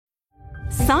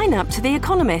Sign up to The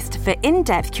Economist for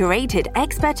in-depth curated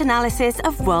expert analysis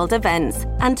of world events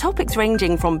and topics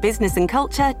ranging from business and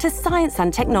culture to science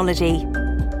and technology.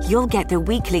 You'll get the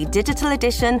weekly digital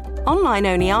edition,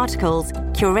 online-only articles,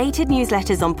 curated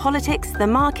newsletters on politics, the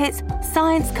markets,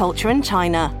 science, culture and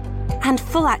China, and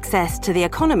full access to The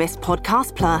Economist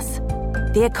Podcast Plus.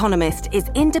 The Economist is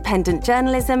independent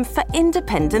journalism for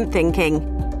independent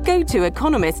thinking. Go to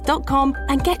economist.com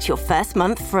and get your first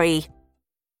month free.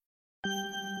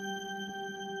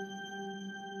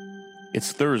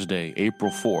 It's Thursday,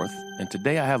 April 4th, and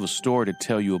today I have a story to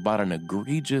tell you about an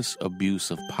egregious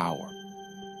abuse of power.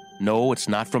 No, it's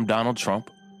not from Donald Trump.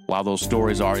 While those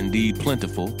stories are indeed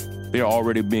plentiful, they're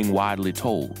already being widely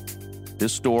told.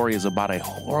 This story is about a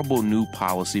horrible new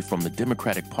policy from the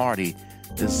Democratic Party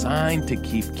designed to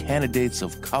keep candidates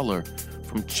of color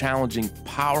from challenging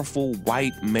powerful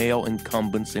white male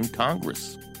incumbents in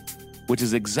Congress, which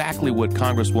is exactly what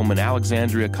Congresswoman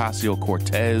Alexandria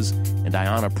Ocasio-Cortez and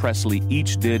Ayanna Pressley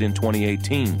each did in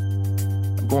 2018.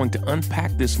 I'm going to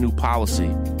unpack this new policy,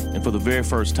 and for the very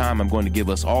first time, I'm going to give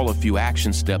us all a few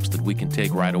action steps that we can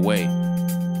take right away.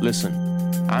 Listen,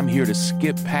 I'm here to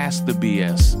skip past the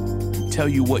BS and tell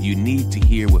you what you need to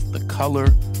hear with the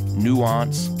color,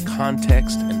 nuance,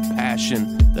 context, and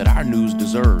passion that our news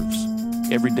deserves.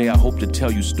 Every day, I hope to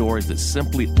tell you stories that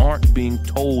simply aren't being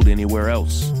told anywhere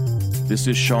else. This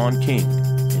is Sean King,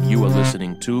 and you are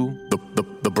listening to The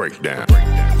Breakdown. The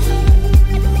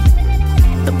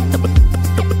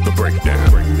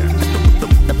Breakdown.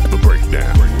 The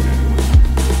Breakdown.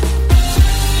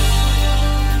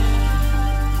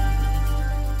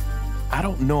 I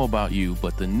don't know about you,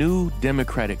 but the new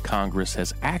Democratic Congress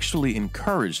has actually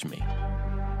encouraged me.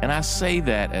 And I say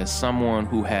that as someone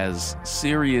who has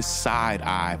serious side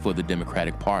eye for the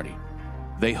Democratic Party.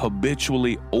 They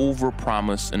habitually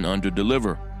overpromise and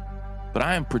underdeliver. But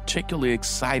I am particularly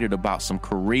excited about some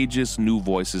courageous new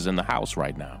voices in the House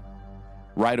right now.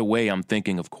 Right away, I'm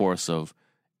thinking, of course, of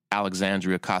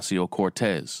Alexandria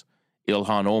Ocasio-Cortez,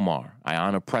 Ilhan Omar,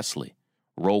 Ayanna Pressley,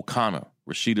 Ro Khanna,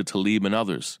 Rashida Tlaib, and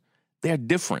others. They're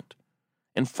different.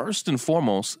 And first and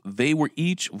foremost, they were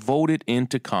each voted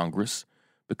into Congress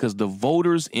because the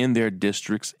voters in their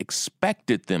districts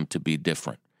expected them to be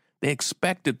different. They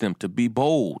expected them to be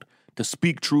bold, to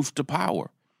speak truth to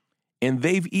power. And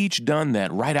they've each done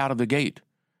that right out of the gate.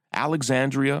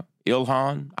 Alexandria,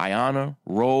 Ilhan, Ayanna,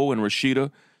 Ro, and Rashida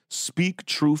speak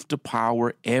truth to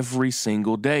power every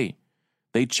single day.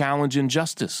 They challenge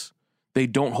injustice. They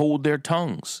don't hold their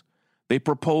tongues. They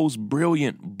propose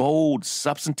brilliant, bold,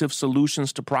 substantive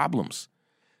solutions to problems.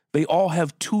 They all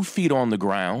have 2 feet on the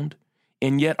ground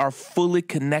and yet are fully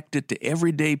connected to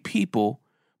everyday people,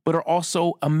 but are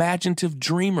also imaginative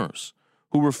dreamers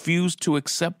who refuse to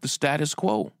accept the status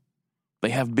quo. They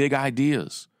have big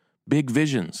ideas, big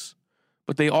visions,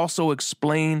 but they also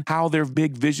explain how their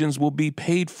big visions will be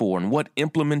paid for and what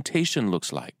implementation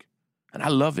looks like. And I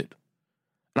love it.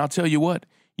 And I'll tell you what,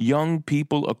 young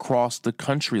people across the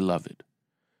country love it.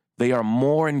 They are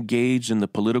more engaged in the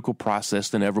political process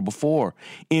than ever before,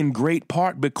 in great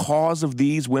part because of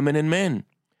these women and men.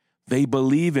 They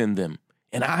believe in them,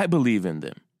 and I believe in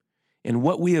them. And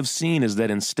what we have seen is that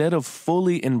instead of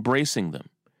fully embracing them,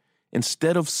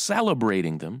 instead of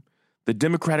celebrating them, the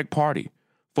Democratic Party,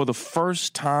 for the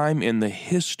first time in the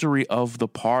history of the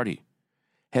party,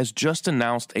 has just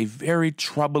announced a very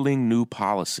troubling new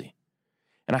policy.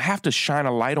 And I have to shine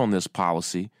a light on this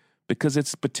policy because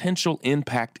its potential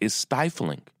impact is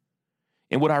stifling.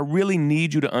 And what I really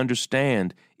need you to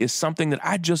understand is something that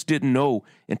I just didn't know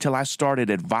until I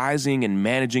started advising and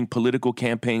managing political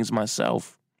campaigns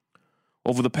myself.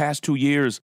 Over the past 2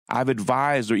 years, I've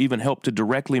advised or even helped to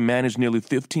directly manage nearly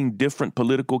 15 different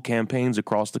political campaigns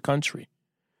across the country.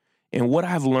 And what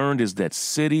I've learned is that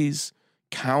cities,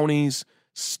 counties,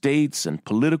 states, and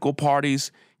political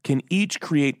parties can each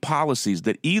create policies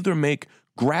that either make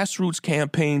grassroots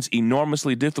campaigns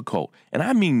enormously difficult, and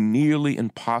I mean nearly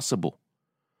impossible,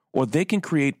 or they can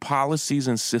create policies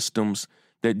and systems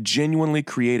that genuinely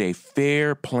create a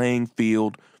fair playing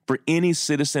field for any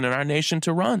citizen in our nation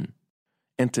to run.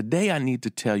 And today I need to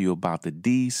tell you about the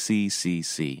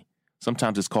DCCC.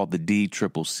 Sometimes it's called the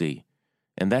DCCC,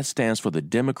 and that stands for the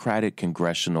Democratic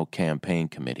Congressional Campaign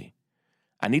Committee.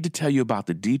 I need to tell you about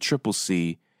the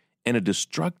DCCC and a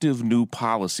destructive new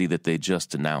policy that they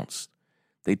just announced.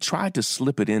 They tried to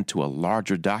slip it into a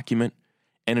larger document,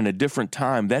 and in a different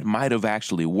time, that might have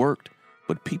actually worked,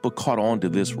 but people caught on to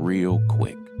this real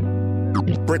quick.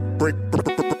 Break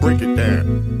it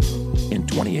down. In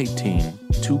 2018,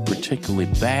 2 particularly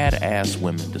badass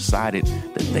women decided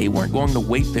that they weren't going to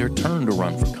wait their turn to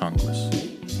run for Congress.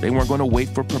 They weren't going to wait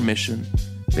for permission.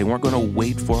 They weren't going to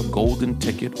wait for a golden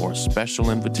ticket or a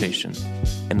special invitation.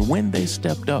 And when they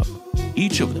stepped up,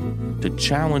 each of them, to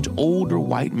challenge older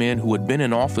white men who had been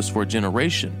in office for a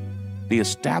generation, the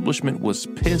establishment was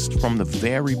pissed from the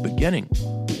very beginning.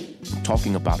 I'm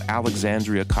talking about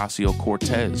Alexandria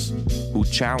Ocasio-Cortez, who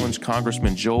challenged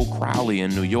Congressman Joe Crowley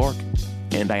in New York,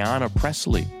 and Ayanna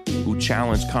Pressley, who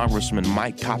challenged Congressman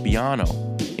Mike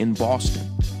Capuano in Boston.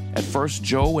 At first,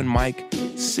 Joe and Mike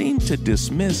seemed to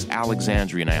dismiss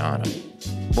Alexandria and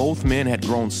Ayanna. Both men had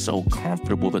grown so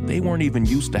comfortable that they weren't even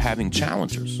used to having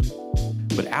challengers.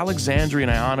 But Alexandria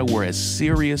and Ayanna were as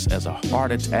serious as a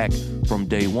heart attack from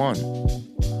day one.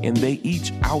 And they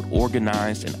each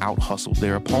out-organized and out-hustled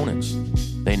their opponents.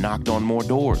 They knocked on more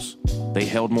doors. They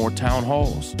held more town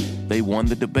halls. They won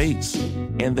the debates.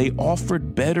 And they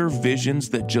offered better visions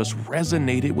that just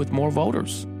resonated with more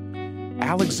voters.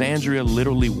 Alexandria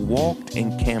literally walked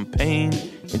and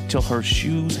campaigned until her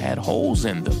shoes had holes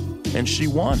in them, and she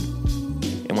won.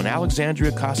 And when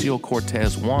Alexandria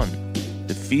Ocasio-Cortez won,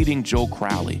 defeating Joe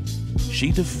Crowley,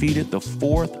 she defeated the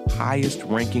fourth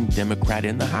highest-ranking Democrat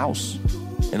in the House.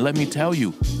 And let me tell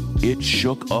you, it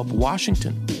shook up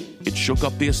Washington. It shook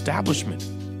up the establishment.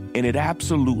 And it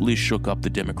absolutely shook up the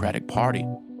Democratic Party.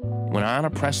 When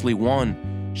Ayanna Pressley won,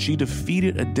 she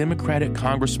defeated a Democratic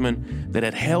congressman that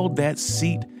had held that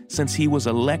seat since he was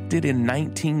elected in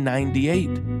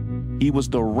 1998. He was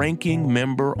the ranking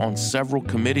member on several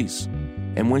committees.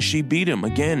 And when she beat him,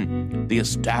 again, the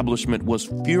establishment was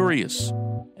furious.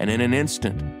 And in an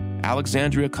instant,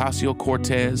 Alexandria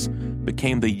Ocasio-Cortez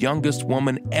became the youngest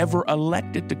woman ever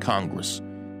elected to Congress.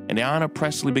 And Ayanna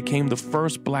Pressley became the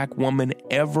first black woman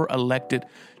ever elected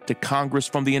to Congress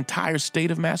from the entire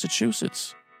state of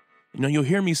Massachusetts. You know, you'll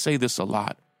hear me say this a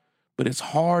lot, but it's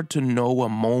hard to know a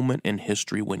moment in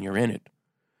history when you're in it.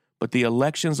 But the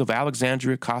elections of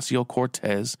Alexandria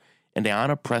Ocasio-Cortez and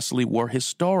Ayanna Pressley were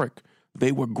historic.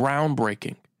 They were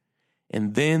groundbreaking.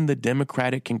 And then the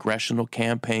Democratic Congressional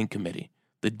Campaign Committee,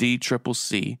 the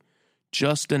DCCC,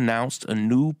 just announced a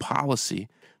new policy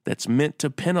that's meant to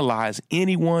penalize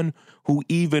anyone who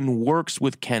even works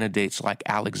with candidates like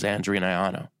Alexandria and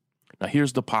Ayanna. Now,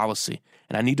 here's the policy,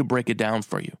 and I need to break it down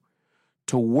for you.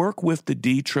 To work with the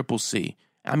DCCC,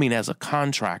 I mean as a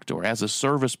contractor, or as a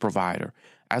service provider,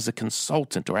 as a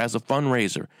consultant, or as a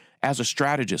fundraiser, as a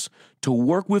strategist, to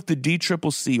work with the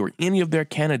DCCC or any of their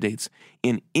candidates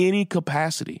in any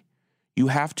capacity, you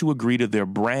have to agree to their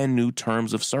brand new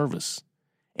terms of service.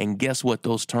 And guess what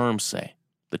those terms say?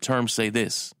 The terms say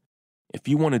this: if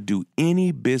you want to do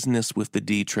any business with the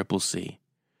DCCC,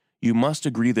 you must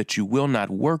agree that you will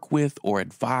not work with or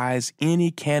advise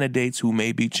any candidates who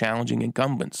may be challenging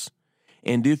incumbents.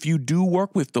 And if you do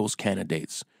work with those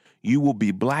candidates, you will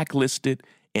be blacklisted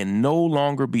and no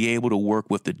longer be able to work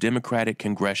with the Democratic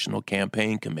Congressional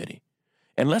Campaign Committee.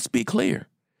 And let's be clear,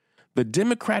 the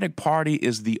Democratic Party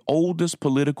is the oldest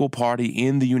political party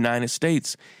in the United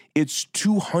States. It's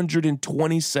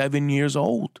 227 years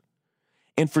old.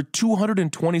 And for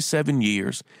 227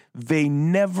 years, they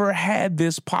never had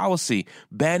this policy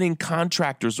banning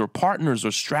contractors or partners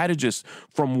or strategists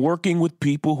from working with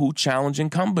people who challenge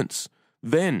incumbents.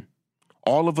 Then,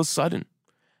 all of a sudden,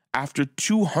 after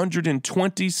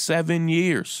 227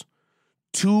 years,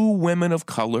 two women of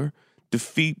color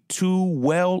defeat two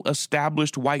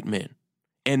well-established white men.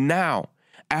 And now,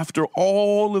 after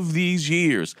all of these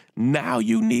years, now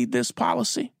you need this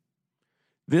policy?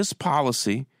 This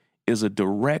policy is a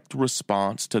direct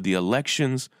response to the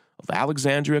elections of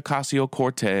Alexandria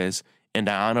Ocasio-Cortez and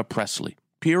Ayanna Pressley,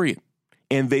 period.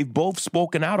 And they've both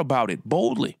spoken out about it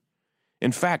boldly.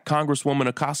 In fact, Congresswoman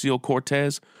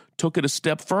Ocasio-Cortez took it a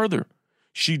step further.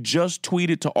 She just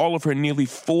tweeted to all of her nearly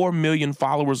 4 million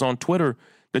followers on Twitter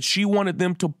that she wanted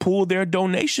them to pull their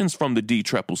donations from the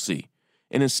DCCC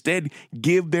and instead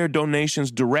give their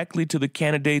donations directly to the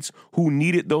candidates who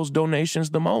needed those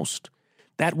donations the most.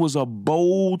 That was a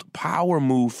bold power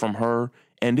move from her,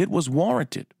 and it was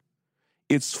warranted.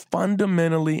 It's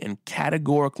fundamentally and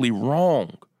categorically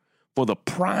wrong for the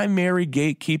primary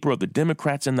gatekeeper of the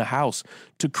Democrats in the House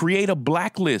to create a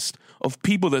blacklist of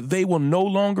people that they will no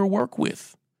longer work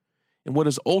with. And what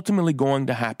is ultimately going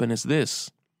to happen is this: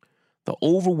 the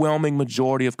overwhelming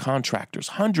majority of contractors,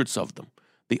 hundreds of them,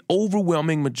 the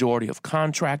overwhelming majority of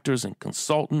contractors and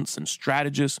consultants and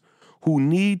strategists who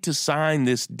need to sign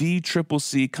this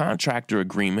DCCC contractor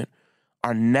agreement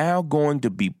are now going to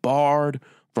be barred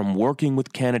from working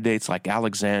with candidates like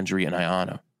Alexandria and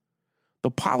Ayanna.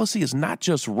 The policy is not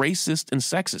just racist and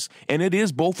sexist, and it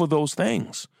is both of those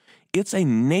things. It's a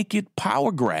naked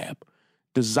power grab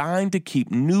designed to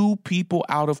keep new people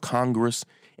out of Congress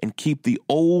and keep the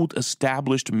old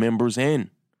established members in.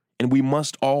 and we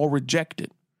must all reject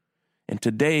it. And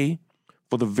today,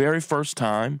 for the very first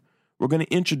time, we're going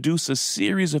to introduce a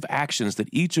series of actions that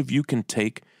each of you can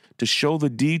take to show the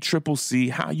DCCC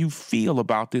how you feel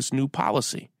about this new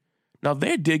policy. Now,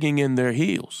 they're digging in their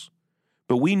heels,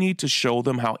 but we need to show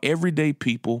them how everyday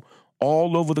people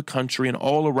all over the country and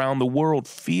all around the world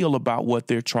feel about what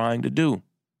they're trying to do.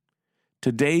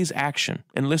 Today's action,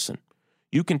 and listen,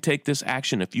 you can take this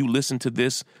action if you listen to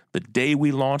this the day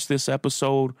we launch this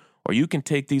episode, or you can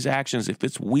take these actions if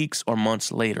it's weeks or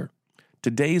months later.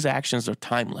 Today's actions are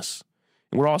timeless.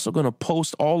 And we're also going to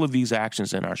post all of these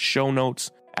actions in our show notes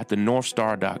at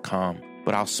thenorthstar.com.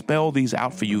 But I'll spell these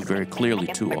out for you very clearly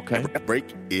too, okay?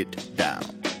 Break it down.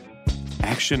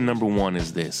 Action number 1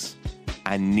 is this.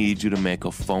 I need you to make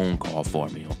a phone call for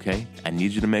me, okay? I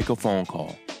need you to make a phone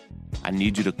call. I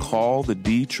need you to call the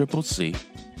DCCC,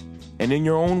 and in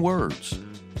your own words,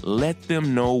 let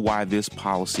them know why this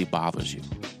policy bothers you.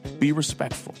 Be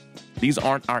respectful. These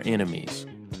aren't our enemies.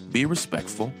 Be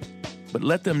respectful, but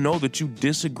let them know that you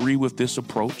disagree with this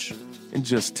approach and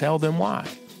just tell them why.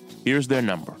 Here's their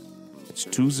number. It's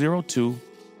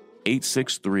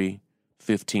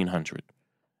 202-863-1500.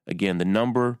 Again, the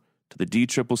number to the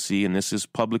DCCC, and this is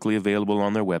publicly available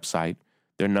on their website,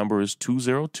 their number is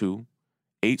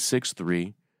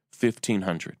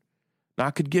 202-863-1500. Now,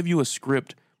 I could give you a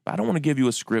script, but I don't want to give you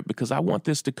a script because I want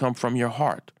this to come from your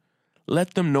heart.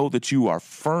 Let them know that you are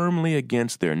firmly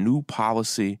against their new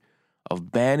policy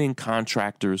of banning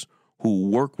contractors who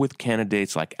work with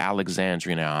candidates like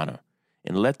Alexandria and Ayanna.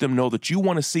 And let them know that you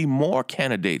want to see more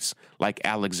candidates like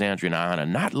Alexandria and Ayanna,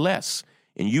 not less.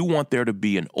 And you want there to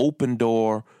be an open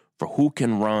door for who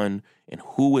can run and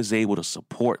who is able to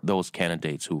support those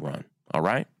candidates who run. All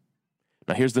right?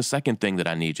 Now, here's the second thing that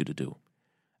I need you to do.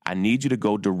 I need you to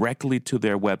go directly to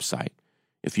their website.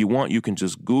 If you want, you can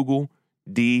just Google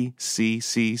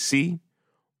DCCC,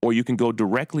 or you can go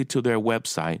directly to their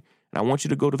website. And I want you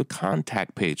to go to the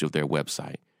contact page of their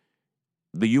website.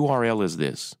 The URL is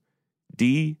this,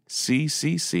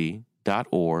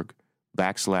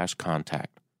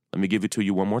 dccc.org/contact. Let me give it to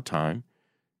you one more time,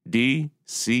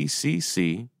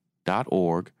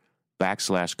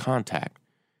 dccc.org/contact.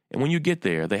 And when you get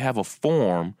there, they have a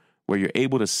form where you're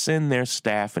able to send their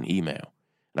staff an email.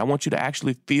 And I want you to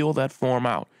actually fill that form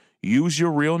out. Use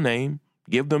your real name.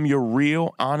 Give them your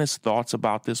real, honest thoughts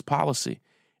about this policy.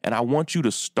 And I want you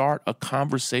to start a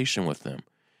conversation with them,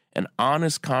 an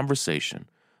honest conversation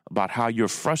about how you're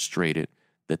frustrated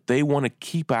that they want to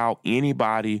keep out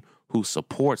anybody who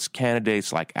supports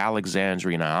candidates like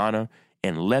Alexandria and Ayanna,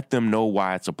 and let them know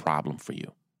why it's a problem for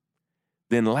you.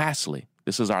 Then lastly,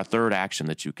 this is our third action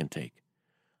that you can take.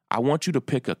 I want you to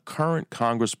pick a current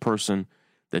congressperson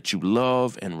that you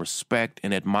love and respect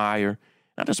and admire.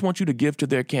 I just want you to give to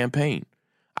their campaign.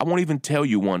 I won't even tell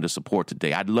you one to support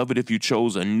today. I'd love it if you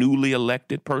chose a newly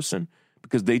elected person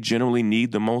because they generally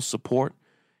need the most support.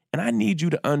 And I need you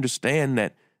to understand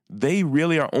that they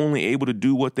really are only able to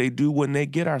do what they do when they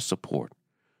get our support.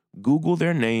 Google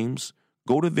their names,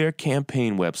 go to their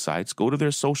campaign websites, go to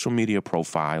their social media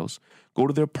profiles, go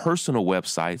to their personal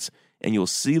websites, and you'll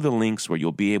see the links where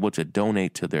you'll be able to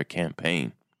donate to their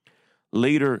campaign.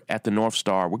 Later at the North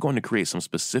Star, we're going to create some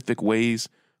specific ways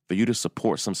for you to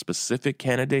support some specific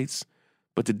candidates.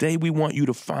 But today we want you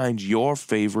to find your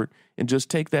favorite and just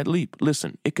take that leap.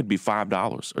 Listen, it could be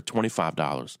 $5 or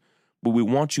 $25, but we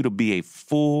want you to be a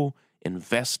full,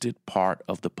 invested part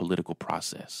of the political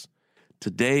process.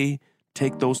 Today,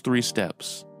 take those 3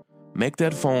 steps. Make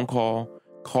that phone call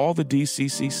the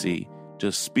DCCC,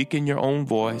 just speak in your own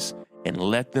voice, and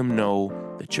let them know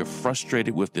that you're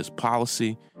frustrated with this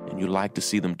policy and you'd like to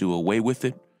see them do away with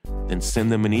it. Then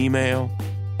send them an email,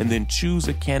 and then choose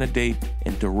a candidate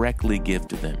and directly give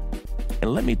to them.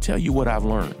 And let me tell you what I've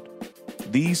learned.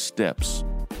 These steps,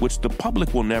 which the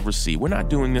public will never see, we're not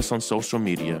doing this on social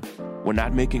media, we're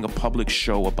not making a public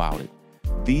show about it.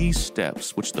 These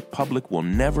steps, which the public will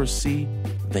never see,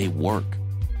 they work.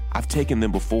 I've taken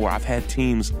them before. I've had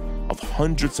teams of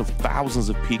hundreds of thousands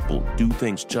of people do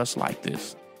things just like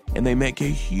this, and they make a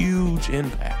huge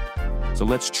impact. So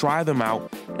let's try them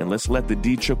out, and let's let the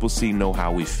DCCC know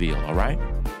how we feel, all right?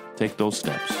 Take those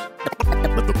steps.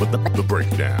 The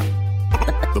breakdown.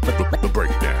 The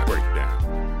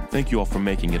breakdown. Thank you all for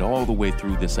making it all the way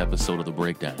through this episode of The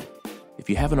Breakdown. If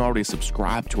you haven't already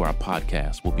subscribed to our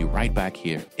podcast, we'll be right back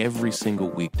here every single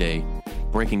weekday,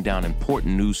 breaking down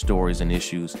important news stories and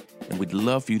issues. And we'd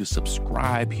love for you to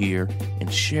subscribe here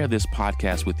and share this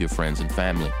podcast with your friends and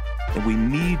family. And we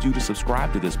need you to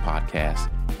subscribe to this podcast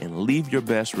and leave your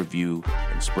best review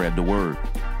and spread the word.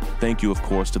 thank you, of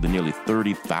course, to the nearly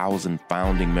 30,000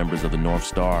 founding members of the North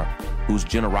Star, whose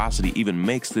generosity even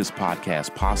makes this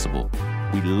podcast possible.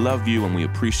 We love you and we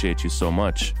appreciate you so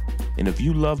much. And if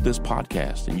you love this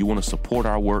podcast and you want to support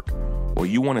our work, or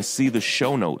you want to see the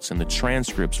show notes and the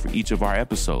transcripts for each of our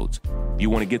episodes, you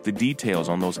want to get the details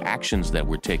on those actions that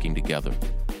we're taking together,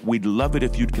 we'd love it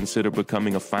if you'd consider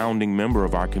becoming a founding member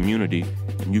of our community,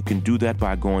 and you can do that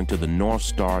by going to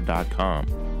thenorthstar.com.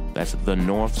 That's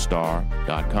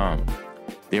thenorthstar.com.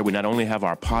 There we not only have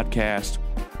our podcast,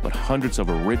 but hundreds of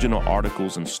original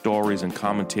articles and stories and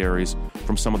commentaries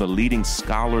from some of the leading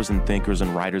scholars and thinkers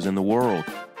and writers in the world.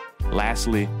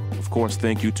 Lastly, of course,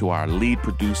 thank you to our lead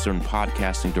producer and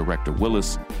podcasting director,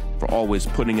 Willis, for always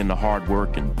putting in the hard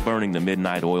work and burning the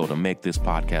midnight oil to make this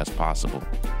podcast possible.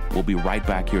 We'll be right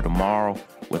back here tomorrow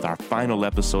with our final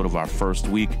episode of our first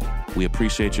week. We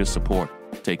appreciate your support.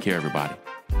 Take care, everybody.